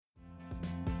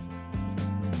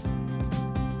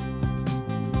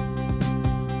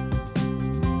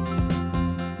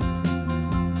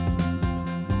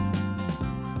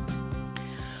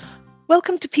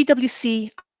Welcome to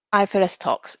PwC IFRS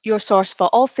Talks, your source for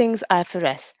all things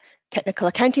IFRS, technical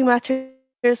accounting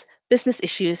matters, business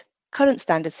issues, current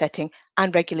standard setting,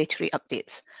 and regulatory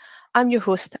updates. I'm your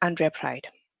host, Andrea Pride.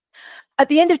 At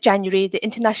the end of January, the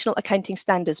International Accounting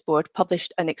Standards Board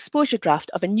published an exposure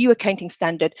draft of a new accounting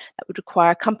standard that would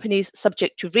require companies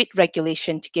subject to rate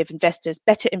regulation to give investors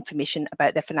better information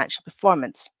about their financial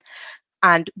performance.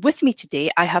 And with me today,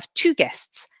 I have two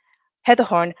guests, Heather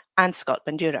Horn and Scott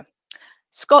Bandura.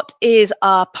 Scott is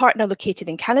a partner located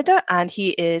in Canada, and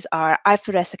he is our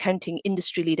IFRS accounting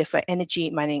industry leader for energy,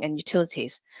 mining, and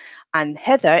utilities. And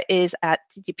Heather is at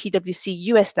the PwC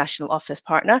US National Office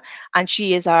partner, and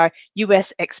she is our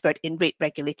US expert in rate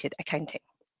regulated accounting.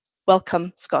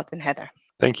 Welcome, Scott and Heather.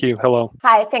 Thank you. Hello.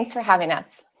 Hi, thanks for having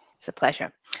us. It's a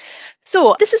pleasure.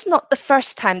 So this is not the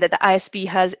first time that the ISB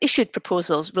has issued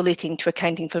proposals relating to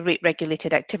accounting for rate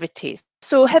regulated activities.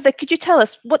 So Heather, could you tell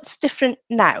us what's different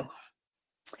now?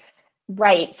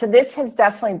 Right. So this has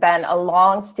definitely been a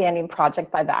long-standing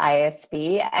project by the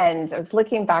ISB, and I was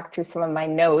looking back through some of my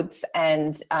notes,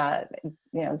 and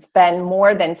it's been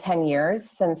more than 10 years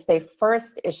since they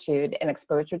first issued an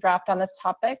exposure draft on this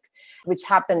topic, which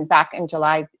happened back in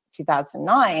July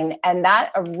 2009. And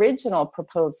that original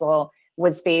proposal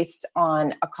was based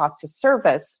on a cost of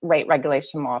service rate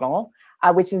regulation model,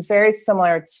 which is very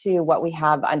similar to what we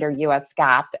have under US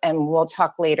GAAP. And we'll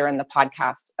talk later in the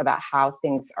podcast about how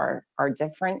things are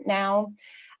different now.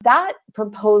 That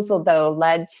proposal, though,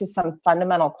 led to some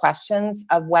fundamental questions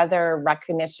of whether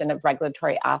recognition of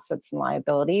regulatory assets and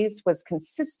liabilities was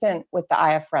consistent with the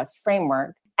IFRS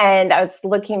framework. And I was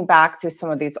looking back through some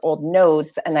of these old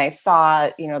notes, and I saw,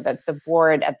 that the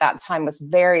board at that time was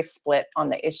very split on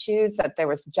the issues, that there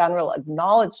was general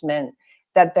acknowledgement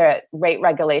that the rate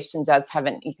regulation does have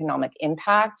an economic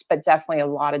impact, but definitely a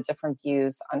lot of different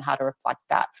views on how to reflect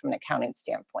that from an accounting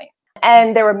standpoint.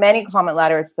 And there were many comment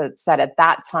letters that said at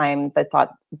that time that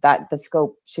thought that the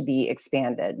scope should be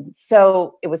expanded.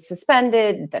 So it was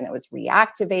suspended, then it was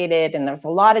reactivated, and there was a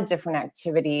lot of different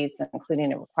activities,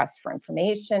 including a request for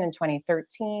information in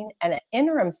 2013 and an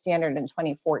interim standard in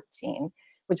 2014,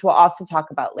 which we'll also talk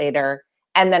about later,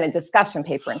 and then a discussion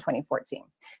paper in 2014.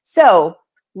 So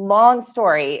long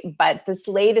story, but this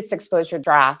latest exposure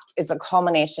draft is a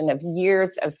culmination of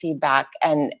years of feedback.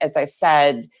 And as I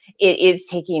said, it is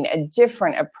taking a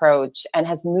different approach and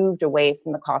has moved away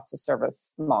from the cost of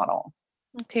service model.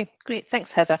 Okay, great.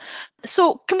 Thanks, Heather.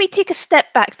 So can we take a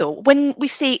step back, though? When we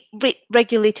say rate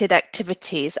regulated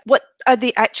activities, what are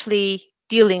they actually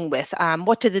dealing with?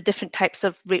 What are the different types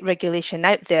of rate regulation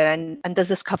out there? And does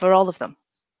this cover all of them?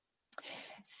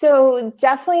 So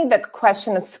definitely the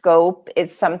question of scope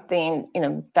is something,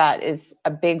 that is a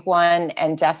big one.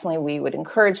 And definitely we would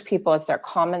encourage people as they're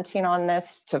commenting on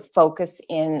this to focus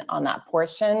in on that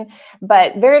portion.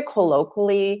 But very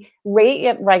colloquially,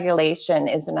 rate regulation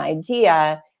is an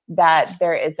idea that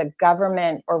there is a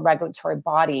government or regulatory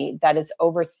body that is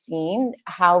overseeing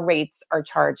how rates are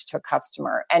charged to a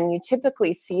customer. And you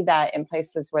typically see that in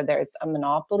places where there's a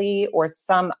monopoly or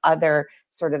some other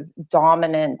sort of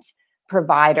dominant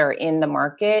provider in the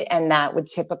market, and that would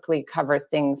typically cover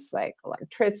things like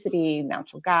electricity,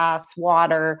 natural gas,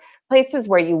 water, places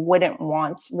where you wouldn't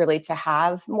want really to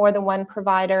have more than one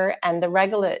provider. And the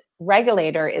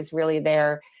regulator is really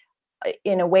there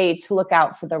in a way to look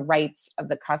out for the rights of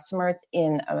the customers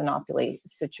in a monopoly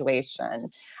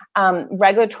situation.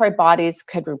 Regulatory bodies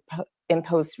could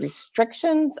impose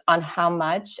restrictions on how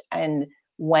much and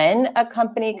when a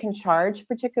company can charge a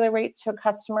particular rate to a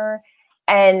customer.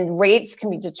 And rates can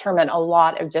be determined a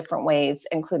lot of different ways,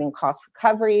 including cost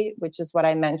recovery, which is what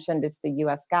I mentioned is the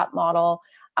US GAAP model,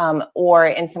 or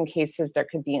in some cases, there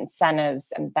could be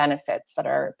incentives and benefits that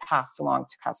are passed along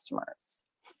to customers.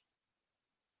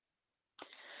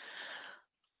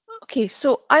 Okay,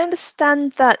 so I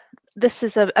understand that this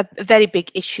is a very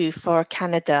big issue for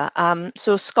Canada.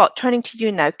 So Scott, turning to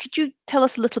you now, could you tell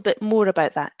us a little bit more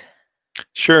about that?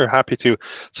 Sure, happy to.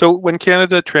 So when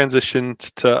Canada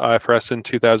transitioned to IFRS in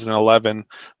 2011,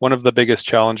 one of the biggest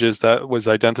challenges that was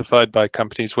identified by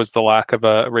companies was the lack of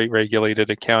a rate-regulated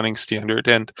accounting standard.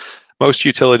 And most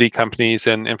utility companies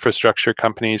and infrastructure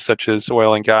companies, such as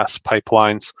oil and gas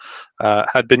pipelines,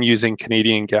 had been using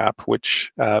Canadian GAAP,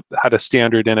 which had a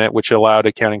standard in it which allowed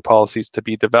accounting policies to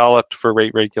be developed for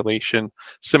rate regulation,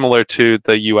 similar to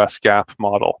the US GAAP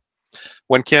model.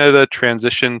 When Canada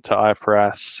transitioned to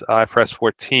IFRS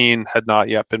 14 had not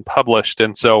yet been published,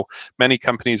 and so many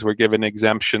companies were given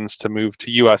exemptions to move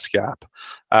to US GAAP.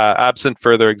 Absent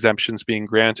further exemptions being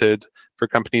granted for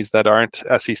companies that aren't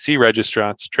SEC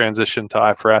registrants, transition to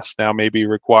IFRS now may be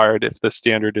required if the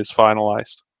standard is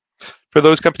finalized. For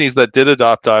those companies that did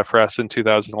adopt IFRS in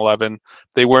 2011,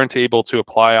 they weren't able to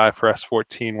apply IFRS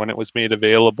 14 when it was made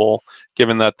available,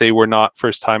 given that they were not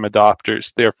first-time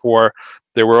adopters. Therefore,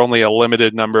 there were only a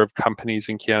limited number of companies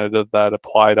in Canada that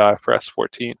applied IFRS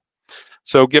 14.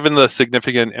 So given the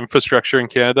significant infrastructure in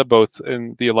Canada, both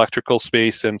in the electrical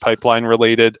space and pipeline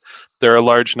related, there are a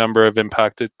large number of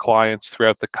impacted clients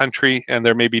throughout the country, and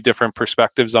there may be different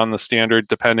perspectives on the standard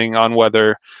depending on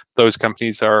whether those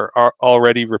companies are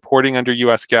already reporting under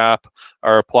US GAAP,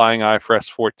 are applying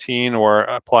IFRS 14, or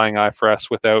applying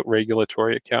IFRS without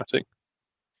regulatory accounting.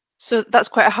 So that's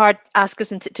quite a hard ask,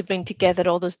 isn't it, to bring together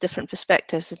all those different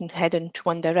perspectives and head into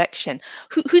one direction.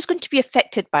 Who's going to be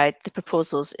affected by the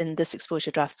proposals in this exposure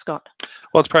draft, Scott?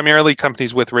 Well, it's primarily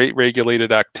companies with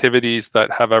rate-regulated activities that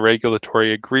have a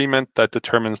regulatory agreement that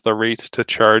determines the rate to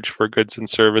charge for goods and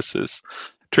services.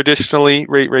 Traditionally,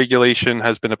 rate regulation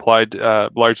has been applied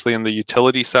largely in the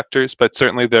utility sectors, but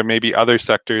certainly there may be other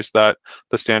sectors that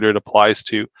the standard applies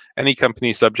to. Any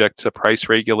company subject to price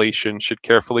regulation should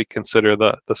carefully consider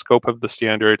the scope of the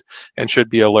standard and should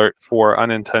be alert for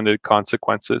unintended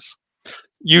consequences.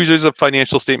 Users of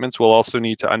financial statements will also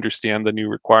need to understand the new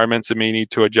requirements and may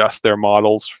need to adjust their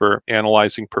models for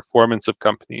analyzing performance of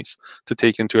companies to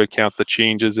take into account the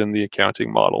changes in the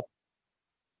accounting model.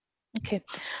 Okay.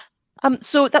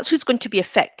 So that's who's going to be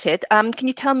affected. Can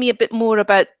you tell me a bit more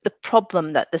about the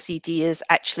problem that the CD is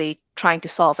actually trying to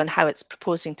solve and how it's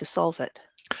proposing to solve it?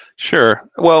 Sure.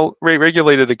 Well,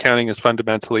 regulated accounting is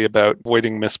fundamentally about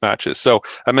avoiding mismatches. So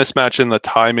a mismatch in the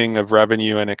timing of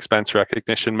revenue and expense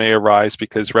recognition may arise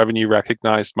because revenue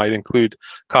recognized might include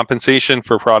compensation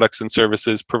for products and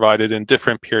services provided in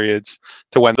different periods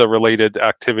to when the related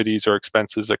activities or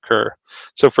expenses occur.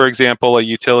 So for example, a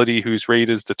utility whose rate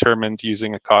is determined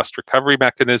using a cost recovery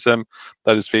mechanism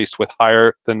that is faced with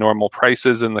higher than normal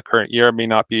prices in the current year may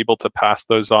not be able to pass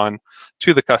those on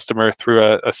to the customer through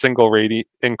a single rate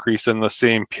increase in the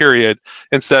same period.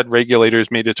 Instead, regulators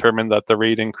may determine that the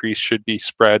rate increase should be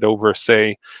spread over,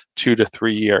 say, 2 to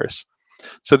 3 years.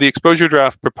 So the exposure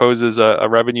draft proposes a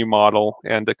revenue model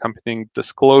and accompanying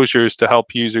disclosures to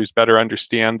help users better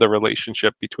understand the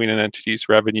relationship between an entity's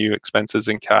revenue, expenses,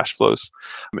 and cash flows.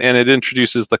 And it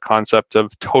introduces the concept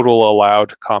of total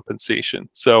allowed compensation.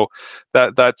 So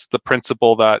that's the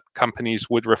principle that companies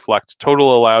would reflect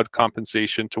total allowed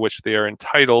compensation to which they are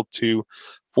entitled to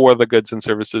for the goods and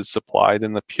services supplied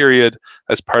in the period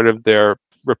as part of their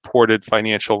reported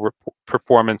financial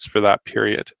performance for that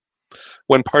period.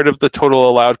 When part of the total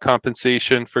allowed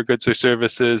compensation for goods or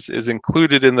services is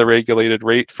included in the regulated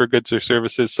rate for goods or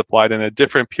services supplied in a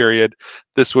different period,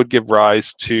 this would give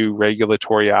rise to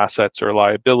regulatory assets or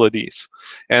liabilities.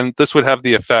 And this would have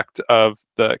the effect of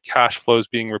the cash flows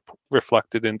being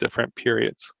reflected in different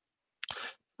periods.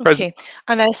 Okay,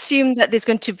 and I assume that there's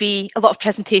going to be a lot of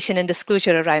presentation and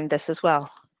disclosure around this as well.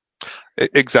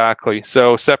 Exactly.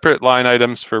 So separate line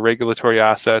items for regulatory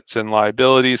assets and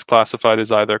liabilities classified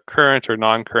as either current or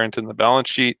non-current in the balance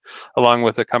sheet, along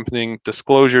with accompanying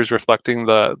disclosures reflecting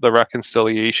the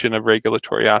reconciliation of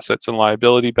regulatory assets and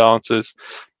liability balances.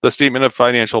 The statement of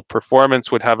financial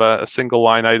performance would have a single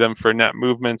line item for net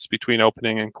movements between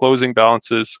opening and closing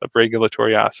balances of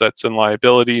regulatory assets and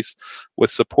liabilities,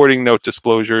 with supporting note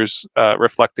disclosures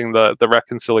reflecting the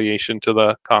reconciliation to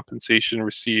the compensation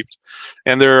received.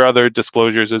 And there are other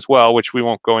disclosures as well, which we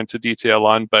won't go into detail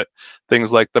on, but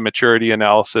things like the maturity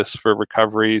analysis for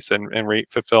recoveries and rate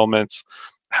fulfillments,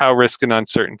 how risk and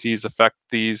uncertainties affect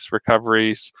these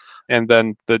recoveries, and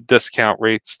then the discount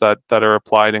rates that are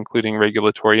applied, including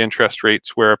regulatory interest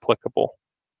rates where applicable.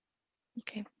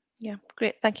 Okay, yeah,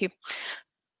 great, thank you.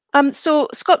 So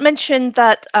Scott mentioned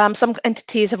that some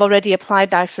entities have already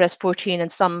applied IFRS 14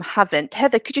 and some haven't.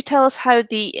 Heather, could you tell us how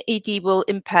the AD will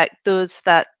impact those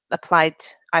that applied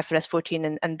IFRS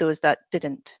 14 and those that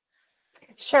didn't?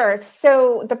 Sure.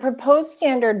 So the proposed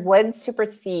standard would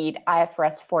supersede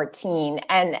IFRS 14.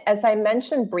 And as I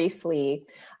mentioned briefly,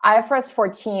 IFRS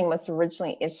 14 was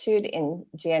originally issued in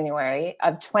January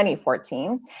of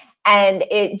 2014. And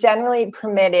it generally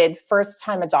permitted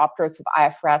first-time adopters of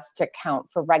IFRS to account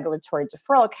for regulatory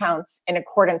deferral accounts in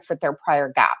accordance with their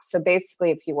prior GAAP. So basically,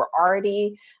 if you were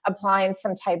already applying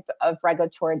some type of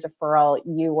regulatory deferral,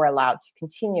 you were allowed to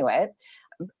continue it.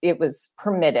 It was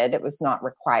permitted, it was not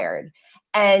required.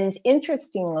 And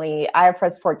interestingly,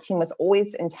 IFRS 14 was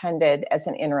always intended as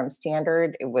an interim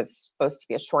standard. It was supposed to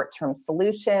be a short-term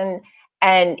solution.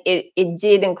 And it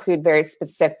did include very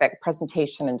specific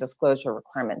presentation and disclosure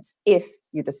requirements if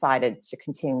you decided to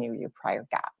continue your prior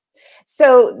GAAP.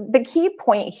 So the key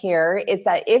point here is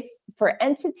that if for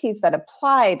entities that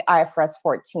applied IFRS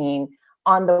 14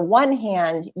 on the one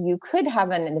hand, you could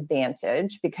have an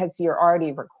advantage because you're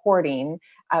already recording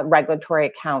regulatory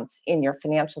accounts in your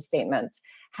financial statements.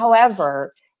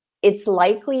 However, it's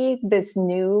likely this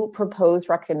new proposed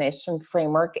recognition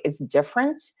framework is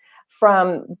different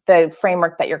from the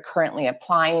framework that you're currently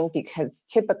applying, because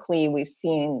typically we've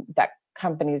seen that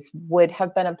companies would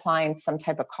have been applying some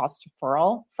type of cost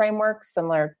deferral framework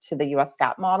similar to the US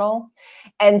GAAP model.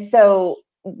 And so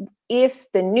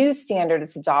if the new standard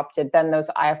is adopted, then those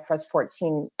IFRS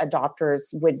 14 adopters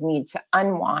would need to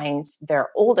unwind their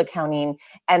old accounting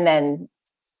and then,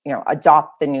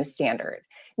 adopt the new standard.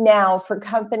 Now, for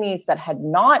companies that had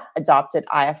not adopted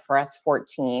IFRS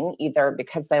 14, either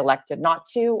because they elected not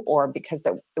to or because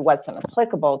it wasn't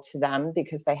applicable to them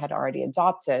because they had already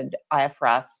adopted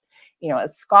IFRS,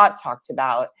 as Scott talked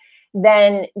about,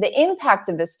 then the impact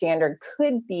of the standard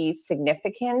could be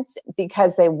significant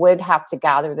because they would have to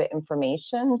gather the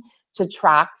information to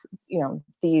track,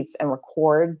 these and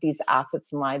record these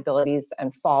assets and liabilities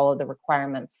and follow the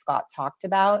requirements Scott talked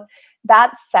about.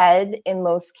 That said, in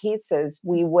most cases,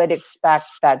 we would expect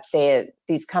that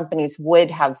these companies would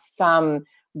have some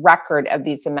record of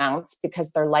these amounts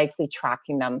because they're likely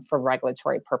tracking them for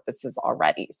regulatory purposes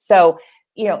already. So,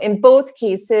 in both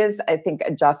cases, I think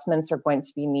adjustments are going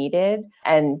to be needed,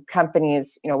 and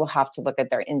companies, will have to look at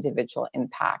their individual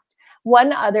impact.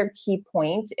 One other key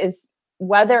point is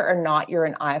whether or not you're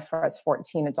an IFRS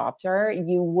 14 adopter,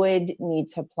 you would need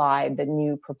to apply the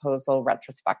new proposal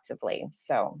retrospectively.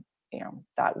 So,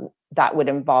 that would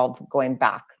involve going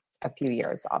back a few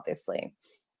years, obviously.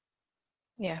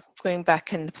 Yeah, going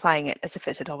back and applying it as if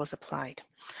it had always applied.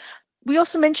 We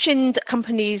also mentioned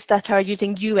companies that are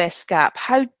using US GAAP.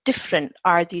 How different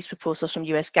are these proposals from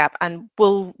US GAAP, and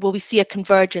will we see a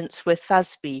convergence with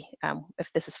FASB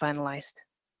if this is finalized?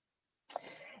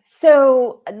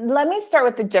 So let me start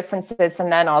with the differences,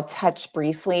 and then I'll touch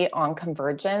briefly on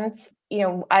convergence.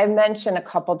 I mentioned a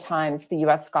couple times the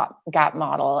US GAAP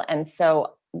model, and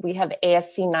so we have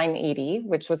ASC 980,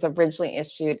 which was originally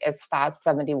issued as FAS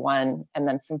 71, and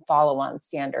then some follow-on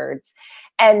standards.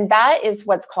 And that is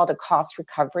what's called a cost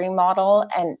recovery model,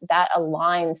 and that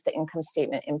aligns the income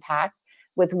statement impact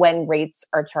with when rates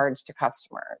are charged to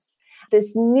customers.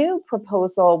 This new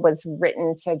proposal was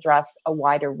written to address a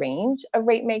wider range of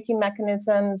rate-making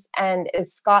mechanisms, and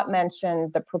as Scott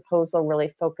mentioned, the proposal really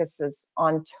focuses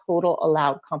on total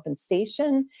allowed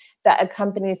compensation that a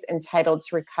company is entitled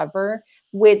to recover,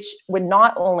 which would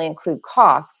not only include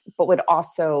costs, but would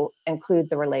also include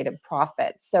the related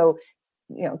profits. So,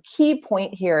 key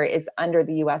point here is under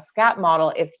the US GAAP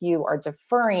model, if you are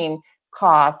deferring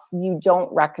costs, you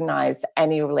don't recognize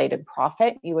any related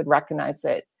profit. You would recognize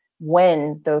it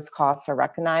when those costs are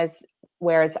recognized.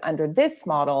 Whereas under this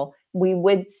model, we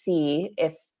would see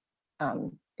if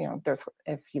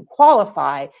you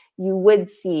qualify, you would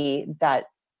see that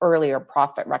earlier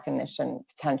profit recognition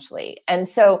potentially. And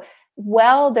so,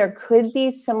 while there could be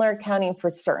similar accounting for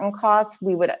certain costs,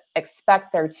 we would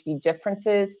expect there to be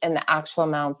differences in the actual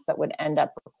amounts that would end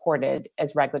up recorded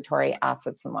as regulatory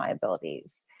assets and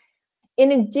liabilities.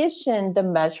 In addition, the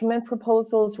measurement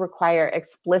proposals require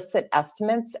explicit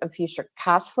estimates of future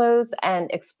cash flows and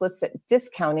explicit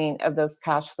discounting of those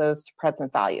cash flows to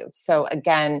present value. So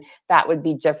again, that would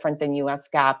be different than US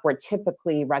GAAP, where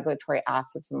typically regulatory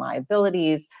assets and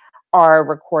liabilities are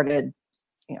recorded,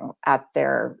 at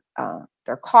their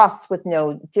costs with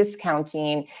no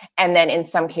discounting. And then in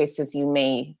some cases, you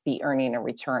may be earning a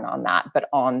return on that, but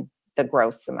on the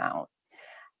gross amount.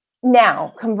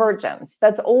 Now, convergence,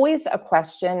 that's always a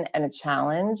question and a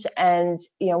challenge. And,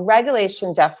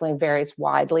 regulation definitely varies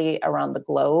widely around the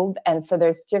globe. And so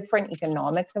there's different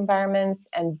economic environments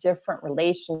and different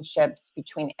relationships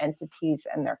between entities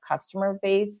and their customer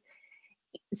base.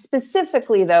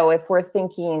 Specifically, though, if we're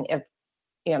thinking if,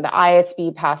 the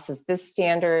IASB passes this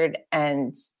standard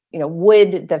and,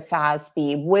 would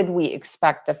we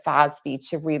expect the FASB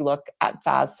to relook at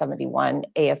FAS 71,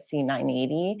 ASC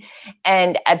 980?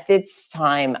 And at this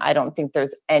time, I don't think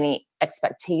there's any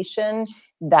expectation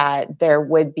that there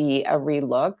would be a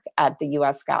relook at the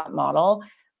US GAAP model.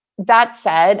 That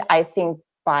said, I think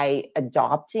by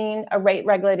adopting a rate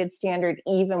regulated standard,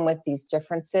 even with these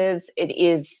differences, it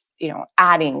is,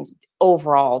 adding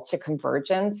overall to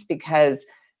convergence, because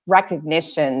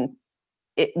recognition,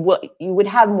 you would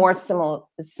have more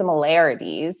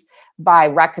similarities by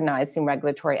recognizing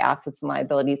regulatory assets and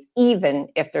liabilities, even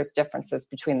if there's differences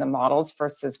between the models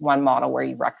versus one model where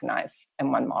you recognize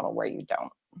and one model where you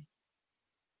don't.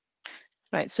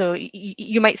 Right, so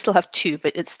you might still have two,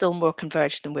 but it's still more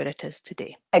converged than where it is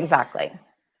today. Exactly.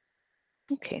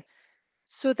 Okay.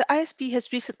 So the ISB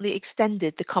has recently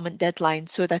extended the comment deadline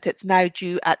so that it's now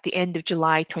due at the end of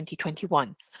July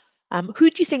 2021. Who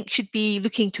do you think should be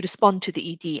looking to respond to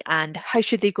the ED, and how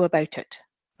should they go about it?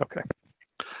 Okay.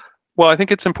 Well, I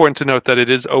think it's important to note that it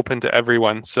is open to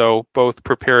everyone, so both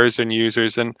preparers and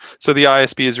users. And so the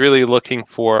ISB is really looking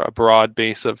for a broad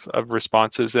base of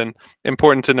responses. And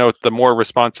important to note, the more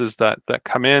responses that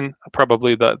come in,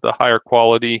 probably the higher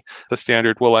quality the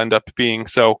standard will end up being.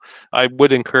 So I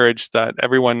would encourage that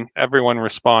everyone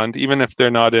respond, even if they're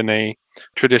not in a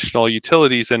traditional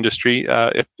utilities industry.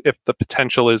 If the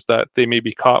potential is that they may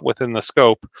be caught within the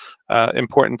scope,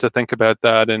 important to think about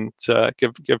that and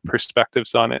give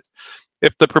perspectives on it.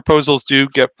 If the proposals do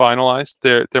get finalized,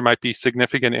 there might be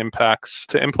significant impacts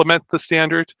to implement the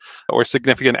standard, or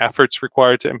significant efforts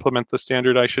required to implement the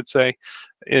standard, I should say,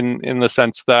 in the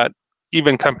sense that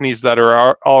even companies that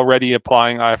are already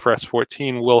applying IFRS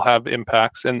 14 will have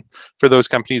impacts. And for those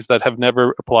companies that have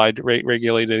never applied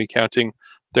rate-regulated accounting,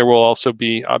 there will also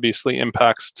be obviously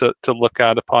impacts to look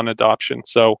at upon adoption.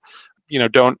 So,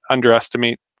 don't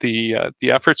underestimate the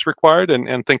efforts required,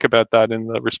 and think about that in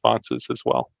the responses as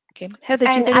well. Okay, Heather,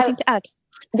 do you have anything to add?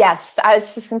 Yes, I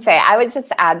was just going to say, I would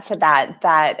just add to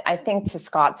that I think, to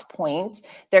Scott's point,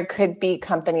 there could be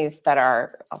companies that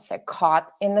are, I'll say,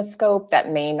 caught in the scope that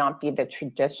may not be the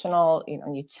traditional,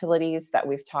 utilities that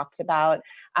we've talked about.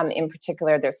 In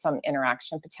particular, there's some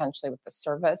interaction potentially with the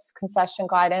service concession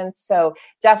guidance. So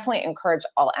definitely encourage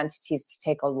all entities to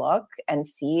take a look and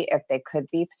see if they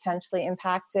could be potentially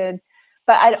impacted.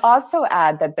 But I'd also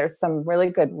add that there's some really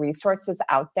good resources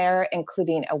out there,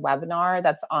 including a webinar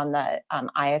that's on the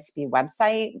ISB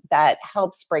website that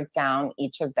helps break down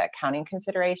each of the accounting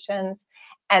considerations.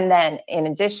 And then in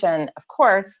addition, of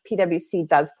course, PwC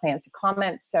does plan to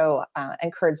comment, so I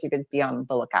encourage you to be on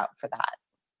the lookout for that.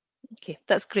 Okay,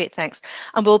 that's great, thanks.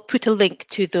 And we'll put a link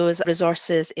to those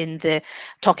resources in the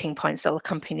talking points that will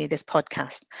accompany this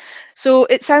podcast. So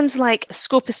it sounds like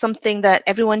scope is something that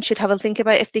everyone should have a think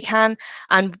about if they can.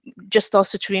 And just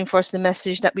also to reinforce the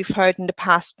message that we've heard in the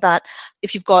past, that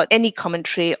if you've got any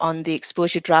commentary on the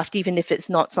exposure draft, even if it's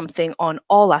not something on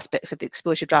all aspects of the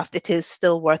exposure draft, it is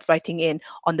still worth writing in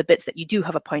on the bits that you do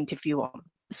have a point of view on.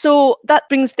 So that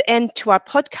brings the end to our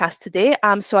podcast today.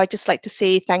 So I'd just like to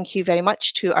say thank you very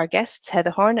much to our guests, Heather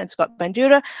Horn and Scott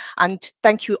Bandura, and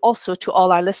thank you also to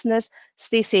all our listeners.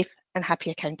 Stay safe and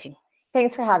happy accounting.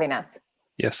 Thanks for having us.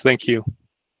 Yes, thank you.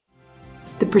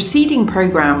 The preceding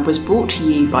programme was brought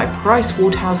to you by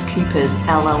PricewaterhouseCoopers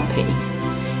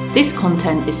LLP. This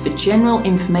content is for general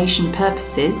information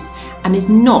purposes and is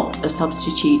not a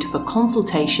substitute for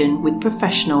consultation with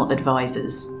professional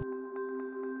advisors.